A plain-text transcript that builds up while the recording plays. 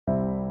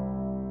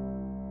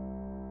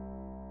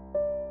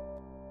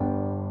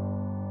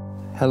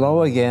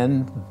Hello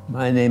again.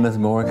 My name is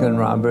Morgan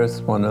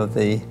Roberts, one of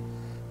the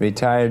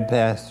retired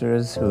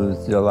pastors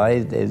whose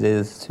delight it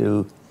is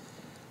to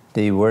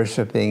be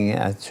worshiping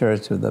at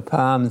Church of the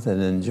Palms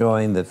and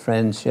enjoying the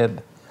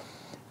friendship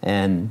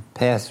and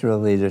pastoral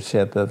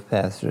leadership of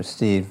Pastor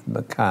Steve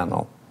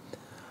McConnell.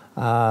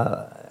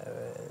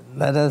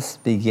 Let us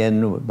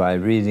begin by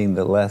reading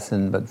the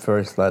lesson, but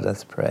first let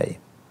us pray.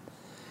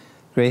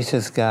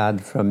 Gracious God,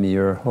 from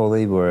your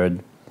holy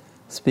word,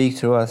 speak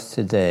to us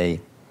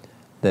today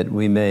that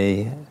we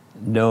may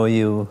know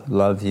you,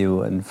 love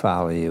you, and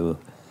follow you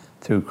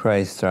through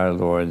Christ our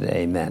Lord.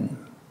 Amen.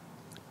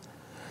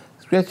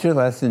 Scripture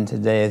lesson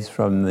today is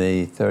from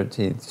the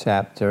 13th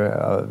chapter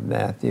of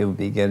Matthew,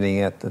 beginning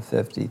at the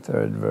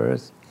 53rd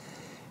verse.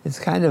 It's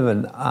kind of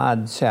an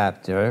odd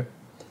chapter.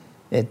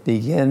 It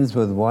begins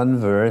with one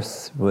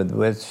verse with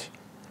which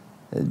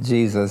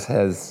Jesus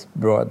has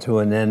brought to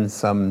an end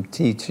some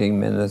teaching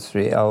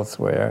ministry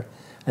elsewhere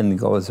and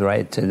goes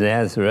right to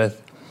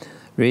Nazareth.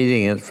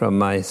 Reading it from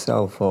my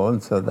cell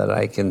phone so that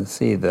I can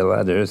see the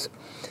letters.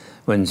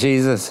 When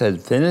Jesus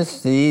had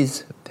finished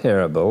these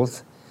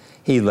parables,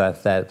 he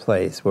left that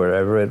place,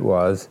 wherever it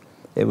was.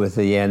 It was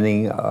the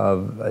ending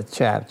of a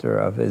chapter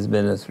of his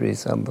ministry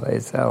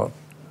someplace else.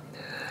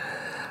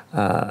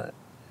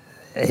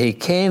 He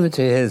came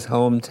to his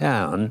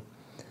hometown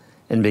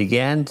and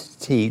began to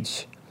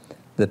teach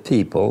the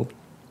people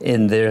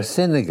in their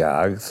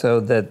synagogue, so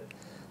that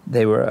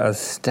they were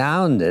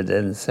astounded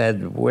and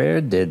said,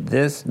 "Where did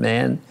this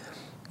man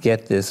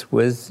get this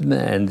wisdom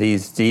and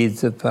these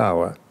deeds of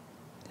power?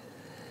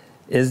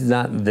 Is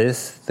not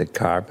this the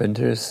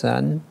carpenter's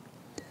son?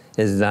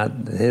 Is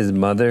not his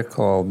mother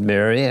called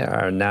Mary?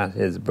 Are not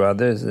his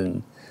brothers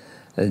and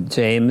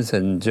James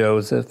and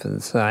Joseph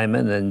and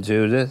Simon and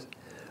Judas?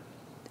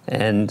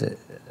 And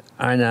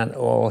are not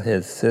all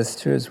his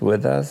sisters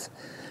with us?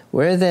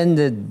 Where then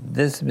did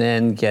this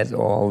man get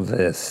all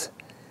this?"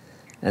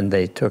 And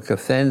they took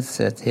offense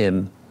at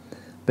him.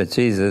 But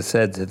Jesus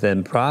said to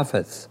them,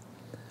 "Prophets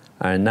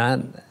are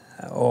not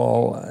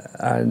all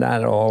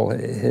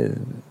his."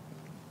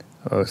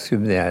 Oh,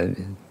 excuse me, I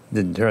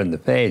didn't turn the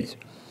page.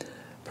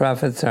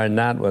 "Prophets are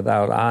not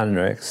without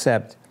honor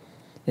except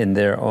in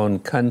their own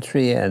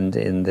country and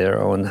in their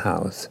own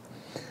house.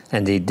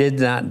 And he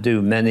did not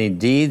do many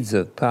deeds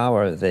of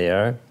power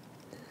there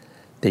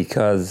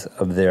because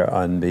of their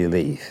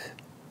unbelief."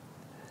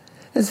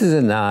 This is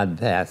an odd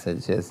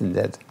passage, isn't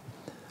it?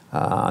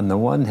 On the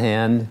one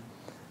hand,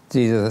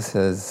 Jesus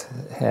has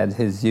had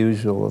his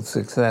usual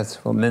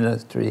successful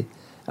ministry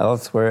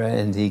elsewhere,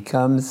 and he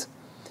comes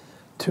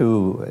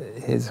to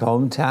his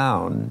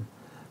hometown,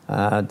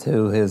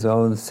 to his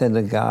own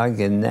synagogue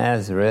in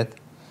Nazareth,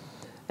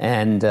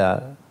 and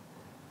the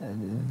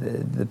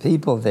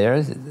people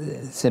there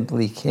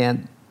simply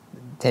can't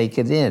take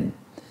it in.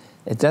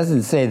 It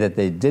doesn't say that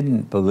they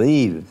didn't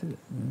believe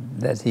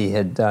that he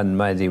had done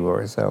mighty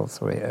works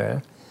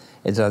elsewhere.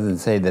 It doesn't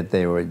say that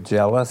they were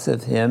jealous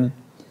of him.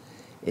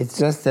 It's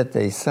just that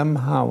they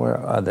somehow or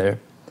other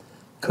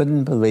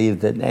couldn't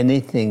believe that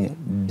anything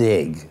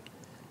big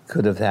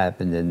could have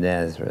happened in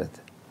Nazareth.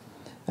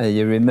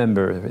 You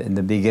remember in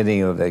the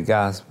beginning of the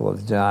Gospel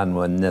of John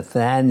when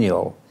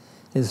Nathanael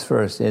is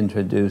first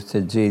introduced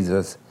to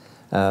Jesus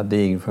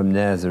being from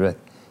Nazareth,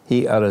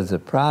 he utters a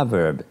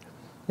proverb.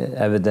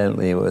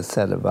 Evidently it was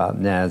said about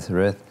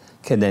Nazareth,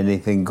 "Can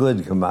anything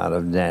good come out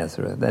of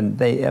Nazareth?" And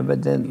they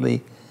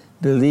evidently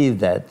believed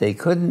that. They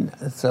couldn't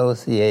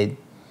associate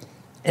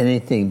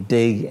anything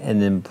big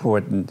and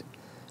important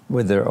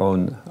with their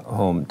own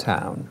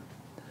hometown.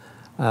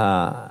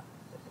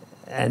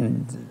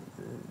 And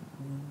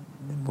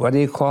what do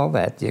you call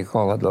that? Do you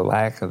call it a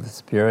lack of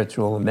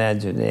spiritual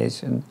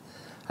imagination?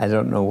 I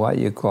don't know what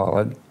you call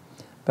it,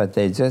 but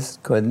they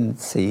just couldn't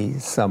see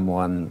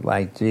someone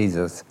like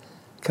Jesus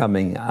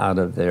coming out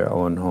of their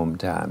own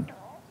hometown.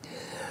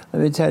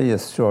 Let me tell you a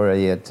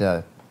story. It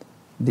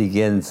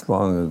begins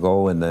long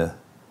ago in the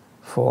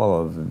fall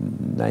of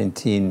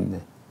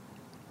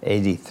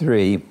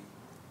 1983.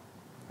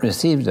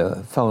 Received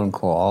a phone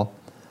call.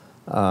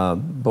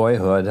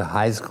 Boyhood, a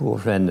high school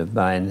friend of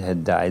mine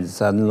had died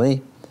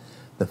suddenly.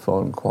 The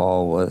phone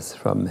call was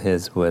from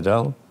his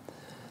widow.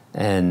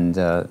 And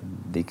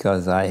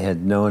because I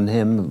had known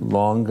him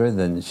longer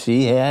than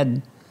she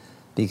had,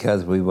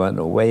 because we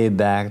went way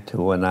back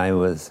to when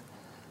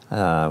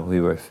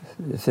we were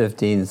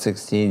 15,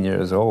 16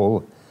 years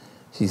old,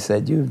 she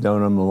said, "You've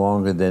known him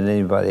longer than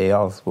anybody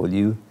else. Will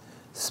you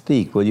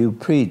speak? Will you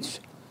preach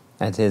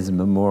at his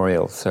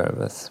memorial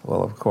service?"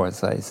 Well, of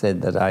course, I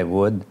said that I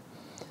would.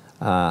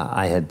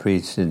 I had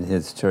preached in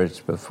his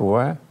church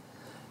before.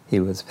 He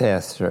was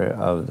pastor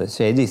of the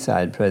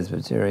Shadyside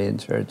Presbyterian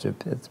Church of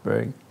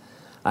Pittsburgh.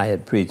 I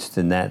had preached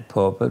in that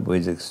pulpit.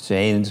 We'd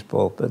exchanged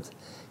pulpits.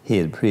 He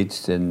had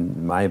preached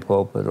in my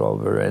pulpit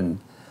over in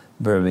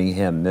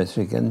Birmingham,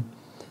 Michigan.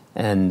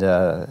 And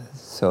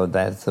so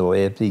that's the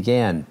way it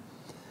began.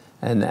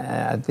 And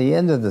at the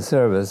end of the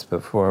service,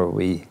 before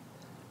we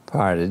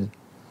parted,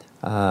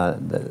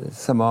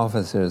 some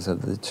officers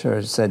of the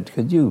church said,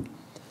 "Could you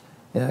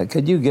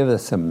Could you give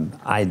us some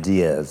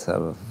ideas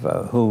of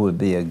who would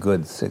be a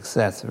good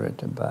successor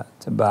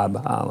to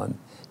Bob Holland?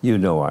 You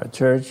know our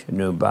church, you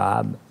knew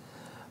Bob,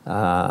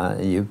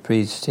 you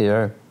preached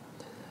here.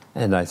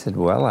 And I said,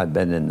 well, I've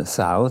been in the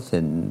South,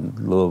 in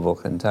Louisville,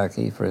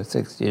 Kentucky for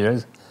 6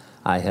 years.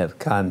 I have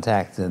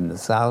contacts in the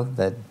South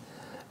that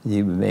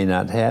you may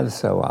not have,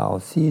 so I'll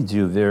feed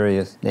you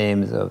various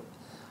names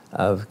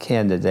of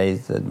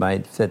candidates that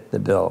might fit the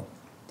bill.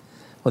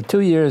 Well, 2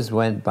 years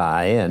went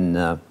by,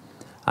 and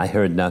I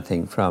heard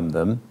nothing from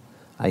them.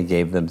 I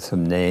gave them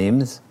some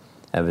names.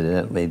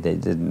 Evidently, they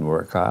didn't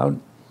work out.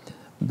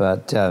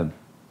 But I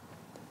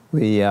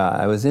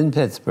was in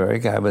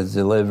Pittsburgh. I was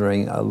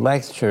delivering a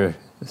lecture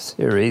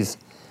series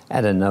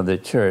at another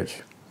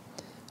church.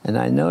 And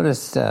I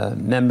noticed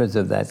members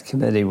of that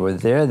committee were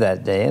there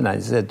that day, and I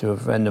said to a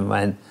friend of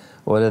mine,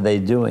 what are they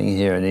doing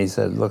here? And he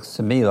said, looks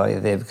to me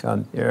like they've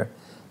come here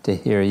to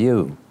hear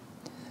you.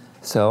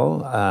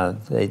 So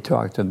they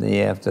talked to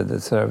me after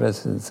the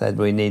service and said,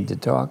 we need to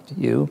talk to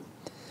you.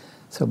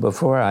 So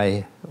before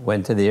I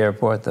went to the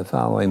airport the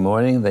following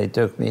morning, they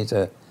took me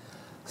to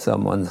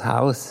someone's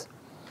house,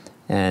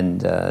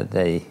 and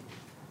they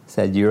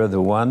said, you're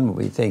the one,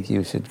 we think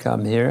you should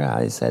come here.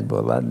 I said,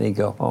 well, let me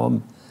go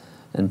home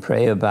and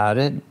pray about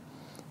it.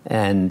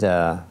 And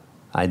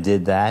I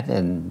did that,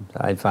 and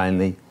I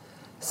finally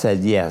said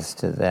yes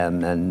to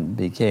them and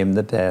became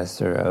the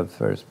pastor of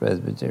First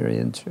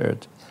Presbyterian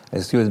Church,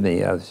 of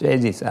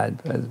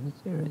Shadyside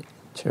Presbyterian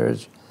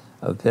Church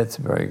of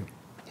Pittsburgh.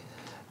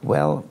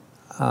 Well,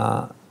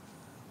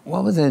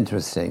 what was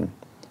interesting,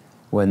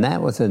 when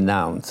that was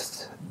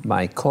announced,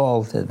 my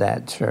call to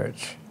that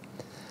church,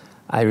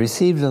 I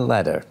received a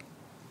letter,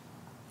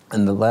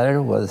 and the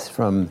letter was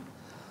from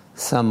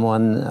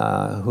someone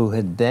who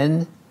had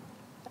been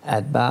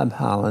at Bob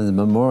Holland's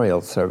memorial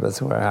service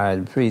where I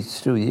had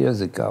preached 2 years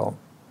ago.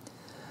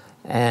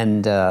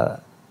 And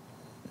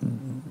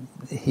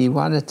he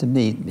wanted to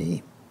meet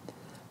me.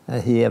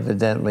 He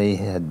evidently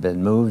had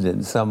been moved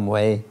in some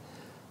way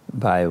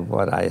by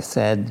what I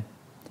said,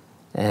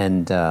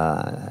 and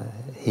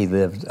he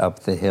lived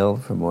up the hill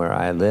from where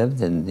I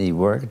lived, and he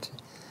worked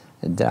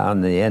down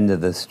the end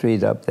of the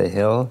street up the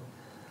hill,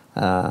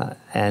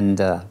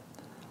 and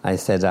I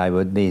said I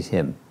would meet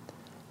him.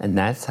 And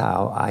that's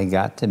how I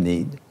got to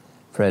meet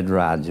Fred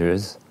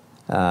Rogers,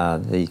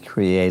 the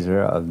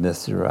creator of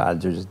Mr.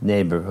 Rogers'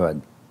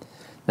 Neighborhood.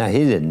 Now,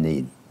 he didn't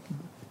need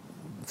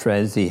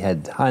friends. He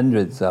had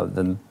hundreds of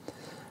them.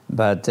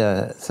 But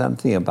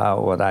something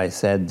about what I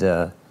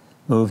said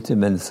moved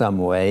him in some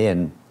way,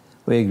 and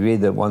we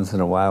agreed that once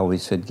in a while we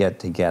should get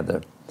together.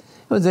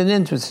 It was an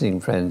interesting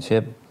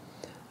friendship.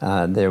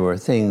 There were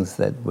things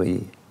that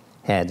we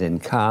had in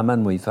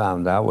common. We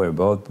found out we were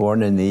both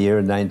born in the year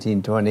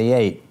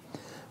 1928,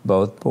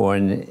 both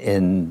born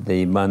in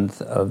the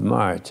month of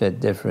March at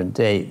different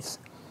dates.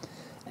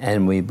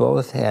 And we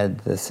both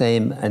had the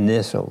same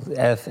initials,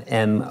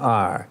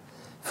 FMR,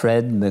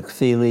 Fred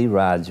McFeely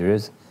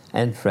Rogers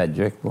and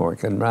Frederick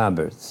Morgan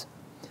Roberts.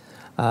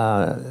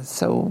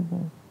 So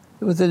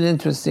it was an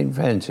interesting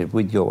friendship.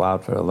 We'd go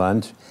out for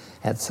lunch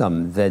at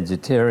some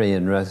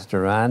vegetarian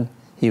restaurant.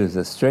 He was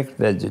a strict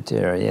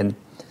vegetarian.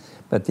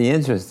 But the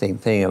interesting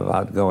thing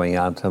about going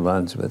out to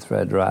lunch with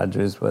Fred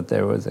Rogers was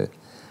there was a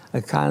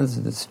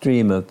constant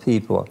stream of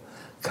people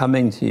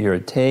coming to your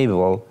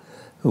table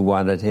who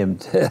wanted him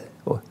to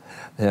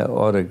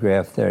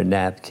autograph their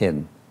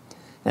napkin.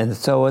 And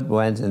so it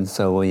went, and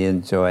so we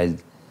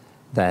enjoyed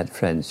that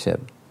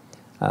friendship.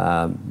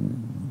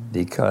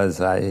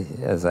 Because,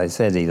 as I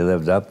said, he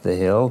lived up the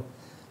hill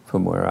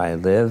from where I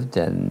lived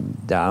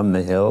and down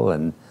the hill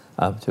and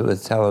up to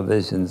his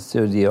television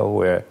studio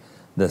where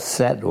the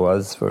set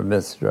was for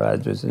Mr.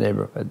 Rogers'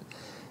 Neighborhood.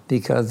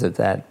 Because of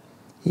that,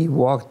 he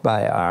walked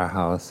by our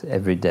house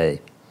every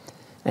day.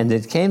 And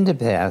it came to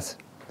pass,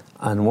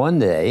 on one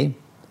day,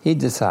 he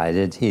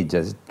decided he'd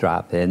just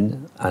drop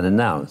in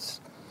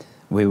unannounced.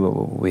 We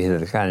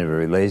had a kind of a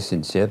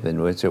relationship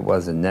in which it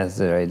wasn't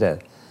necessary to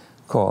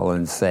call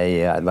and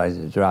say, I'd like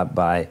to drop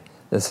by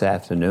this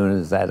afternoon,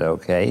 is that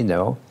okay?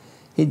 No.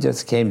 He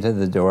just came to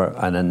the door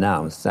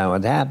unannounced. Now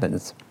it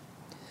happens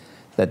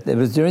that it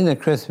was during the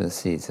Christmas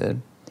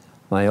season.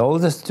 My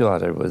oldest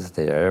daughter was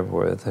there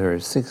with her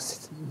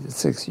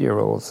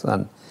six-year-old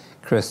son,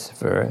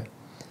 Christopher,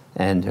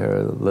 and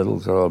her little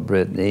girl,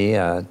 Brittany,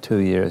 2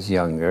 years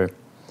younger.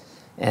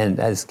 And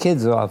as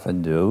kids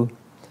often do,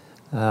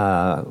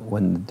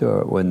 when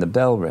the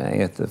bell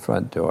rang at the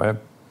front door,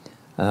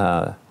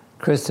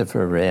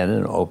 Christopher ran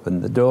and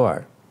opened the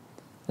door.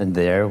 And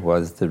there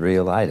was the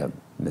real item,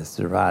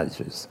 Mr.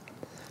 Rogers.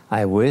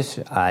 I wish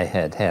I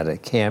had had a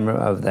camera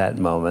of that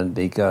moment,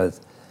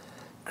 because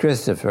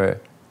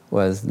Christopher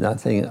was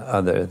nothing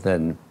other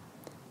than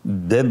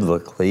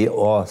biblically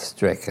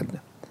awe-stricken.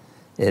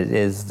 It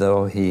is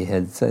though he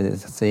had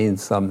seen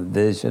some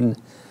vision.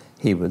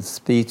 He was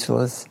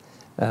speechless.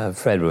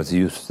 Fred was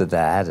used to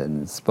that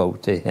and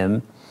spoke to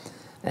him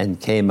and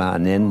came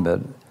on in,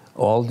 but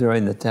all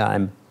during the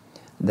time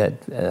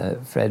that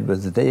Fred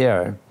was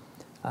there,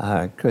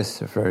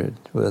 Christopher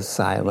was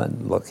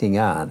silent, looking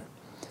on.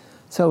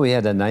 So we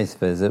had a nice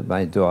visit,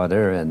 my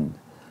daughter and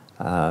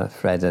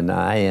Fred and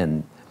I,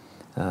 and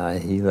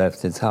he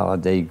left his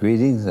holiday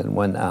greetings and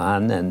went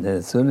on, and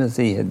as soon as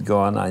he had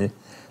gone, I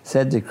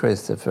said to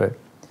Christopher,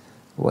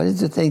 "What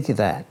did you think of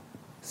that,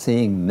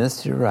 seeing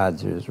Mr.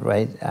 Rogers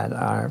right at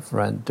our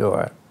front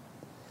door?"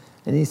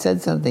 And he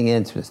said something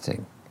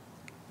interesting.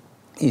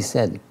 He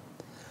said,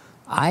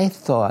 "I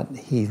thought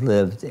he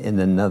lived in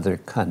another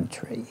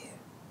country.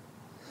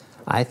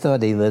 I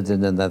thought he lived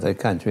in another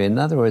country." In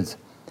other words,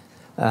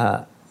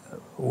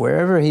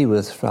 wherever he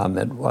was from,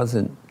 he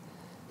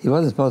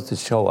wasn't supposed to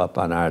show up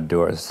on our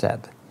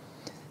doorstep.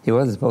 He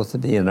wasn't supposed to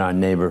be in our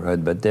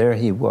neighborhood, but there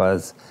he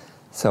was.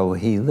 So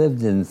he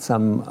lived in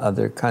some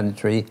other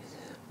country,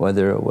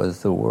 whether it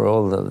was the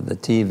world of the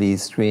TV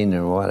screen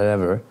or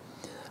whatever.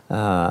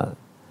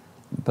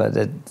 But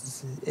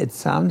it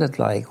sounded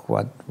like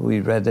what we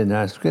read in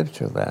our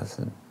scripture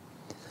lesson.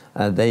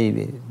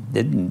 They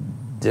didn't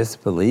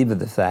disbelieve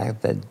the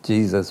fact that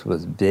Jesus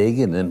was big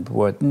and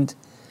important.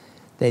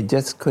 They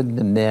just couldn't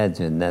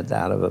imagine that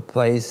out of a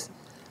place,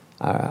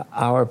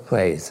 our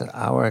place,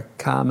 our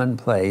common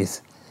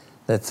place,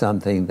 that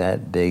something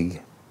that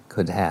big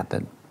could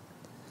happen.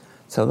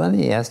 So let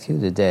me ask you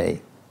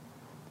today,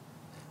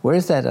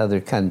 where's that other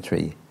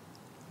country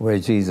where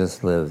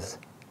Jesus lives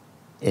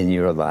in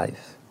your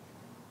life?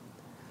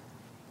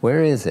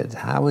 Where is it?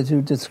 How would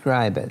you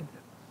describe it?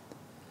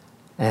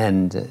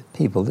 And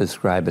people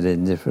describe it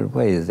in different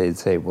ways. They'd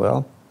say,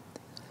 well,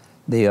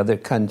 the other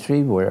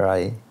country where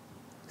I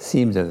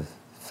seem to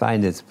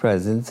find its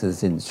presence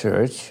is in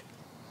church.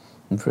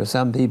 And for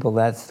some people,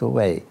 that's the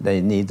way. They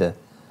need a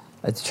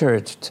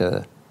church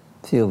to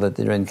feel that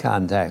they're in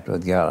contact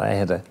with God. I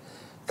had a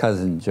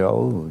cousin,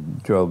 Joe, who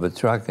drove a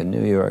truck in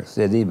New York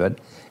City, but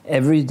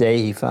every day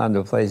he found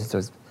a place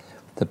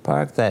to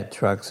park that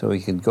truck so he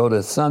could go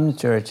to some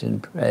church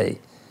and pray.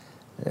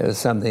 There was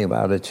something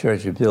about a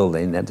church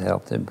building that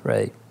helped him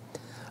pray.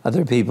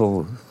 Other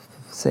people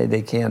say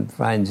they can't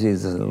find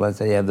Jesus unless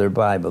they have their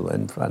Bible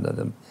in front of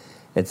them.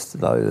 It's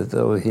as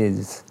though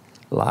he's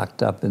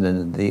locked up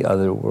in the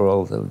other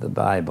world of the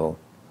Bible.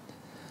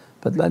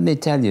 But let me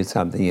tell you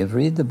something. If you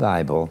read the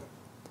Bible,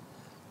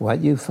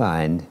 what you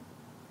find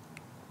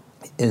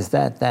is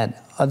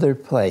that other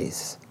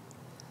place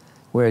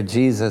where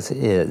Jesus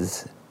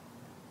is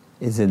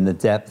in the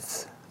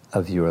depths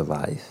of your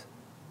life.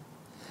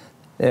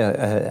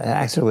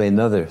 Actually,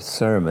 another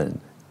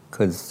sermon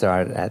could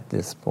start at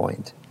this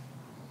point.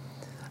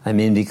 I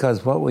mean,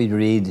 because what we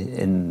read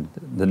in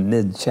the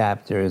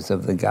mid-chapters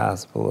of the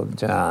Gospel of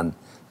John,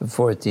 the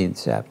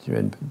 14th chapter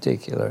in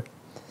particular,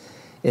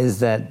 is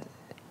that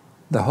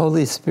the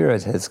Holy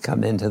Spirit has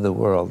come into the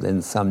world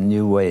in some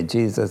new way.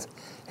 Jesus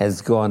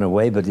has gone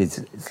away, but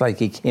it's like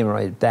he came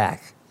right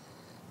back.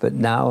 But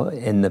now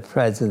in the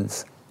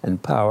presence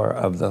and power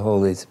of the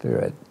Holy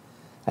Spirit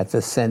at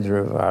the center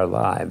of our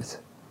lives.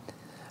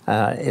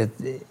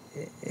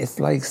 It's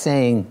like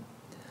saying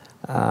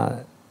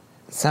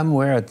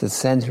somewhere at the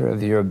center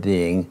of your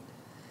being,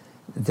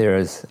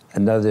 there's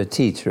another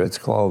teacher. It's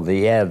called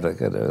the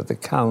advocate or the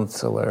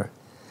counselor.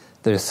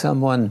 There's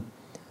someone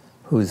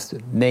who's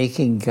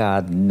making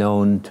God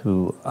known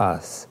to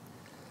us,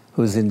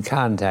 who's in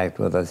contact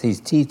with us. He's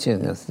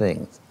teaching us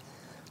things.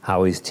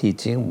 How he's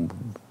teaching,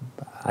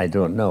 I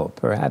don't know.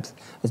 Perhaps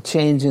a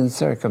change in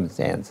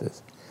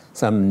circumstances.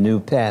 Some new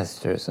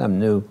pastor, some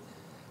new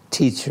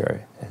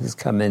teacher has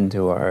come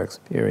into our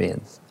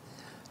experience.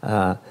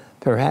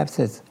 Perhaps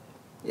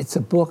it's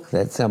a book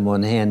that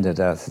someone handed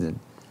us. And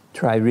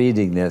try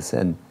reading this,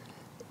 and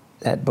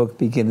that book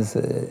begins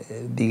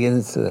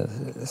to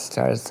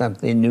start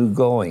something new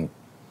going.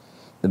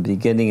 The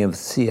beginning of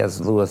C.S.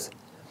 Lewis'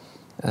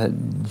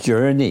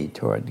 journey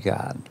toward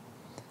God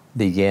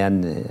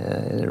began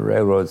in a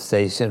railroad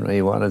station when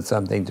he wanted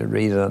something to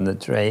read on the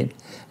train,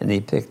 and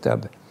he picked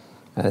up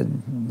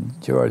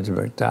George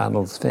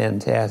MacDonald's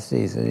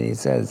Fantasties, and he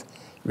says,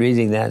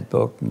 reading that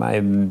book,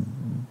 my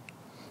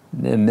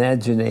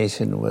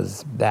imagination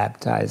was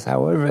baptized.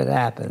 However it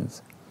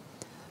happens,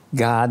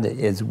 God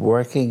is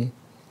working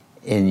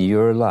in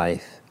your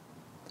life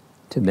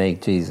to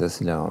make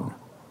Jesus known.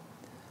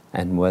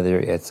 And whether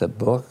it's a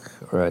book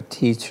or a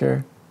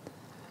teacher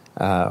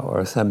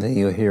or something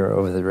you hear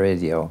over the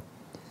radio,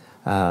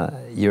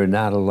 you're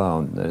not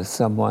alone. There's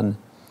someone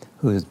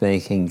who's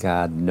making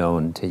God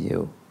known to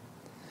you.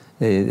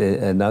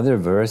 Another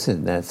verse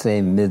in that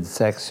same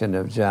midsection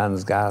of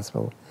John's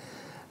Gospel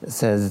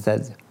says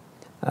that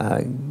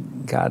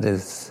God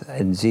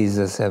and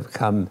Jesus have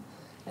come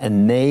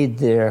and made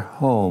their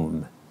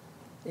home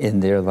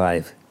in their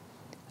life.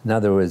 In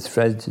other words,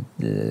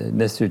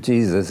 Mr.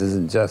 Jesus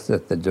isn't just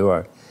at the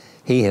door.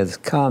 He has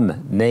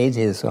come, made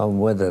his home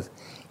with us.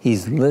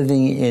 He's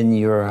living in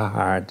your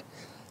heart,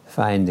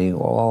 finding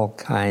all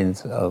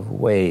kinds of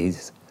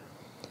ways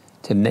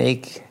to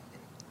make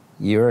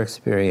your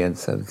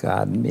experience of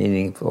God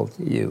meaningful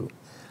to you.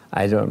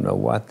 I don't know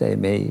what they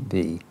may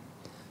be,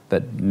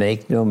 but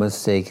make no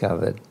mistake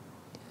of it.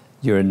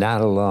 You're not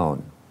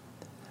alone.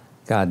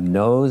 God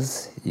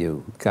knows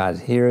you. God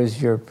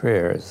hears your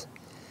prayers.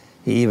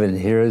 He even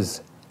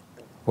hears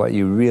what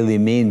you really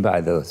mean by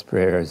those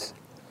prayers.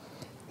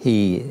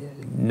 He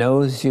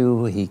knows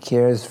you. He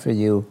cares for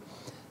you.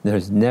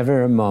 There's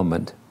never a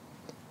moment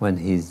when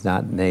he's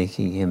not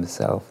making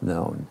himself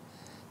known.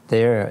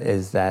 There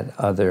is that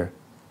other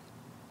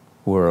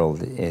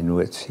world in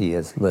which he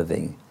is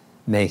living,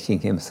 making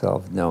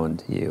himself known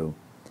to you.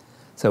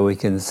 So we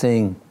can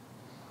sing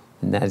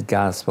in that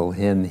gospel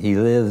hymn, He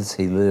lives,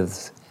 He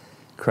lives.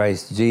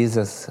 Christ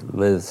Jesus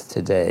lives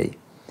today.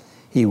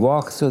 He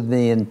walks with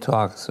me and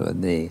talks with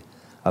me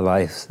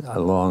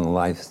along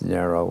life's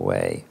narrow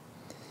way.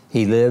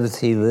 He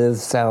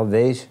lives,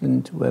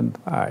 salvation to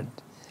impart.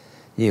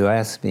 You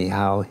ask me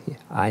how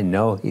I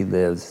know He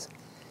lives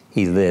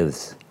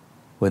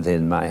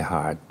within my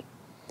heart.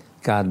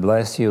 God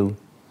bless you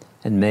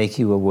and make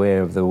you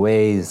aware of the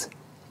ways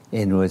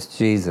in which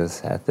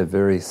Jesus, at the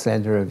very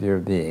center of your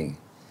being,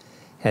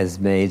 has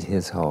made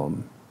his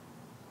home.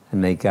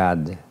 And may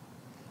God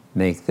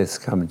make this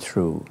come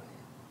true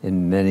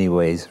in many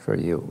ways for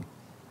you.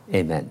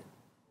 Amen.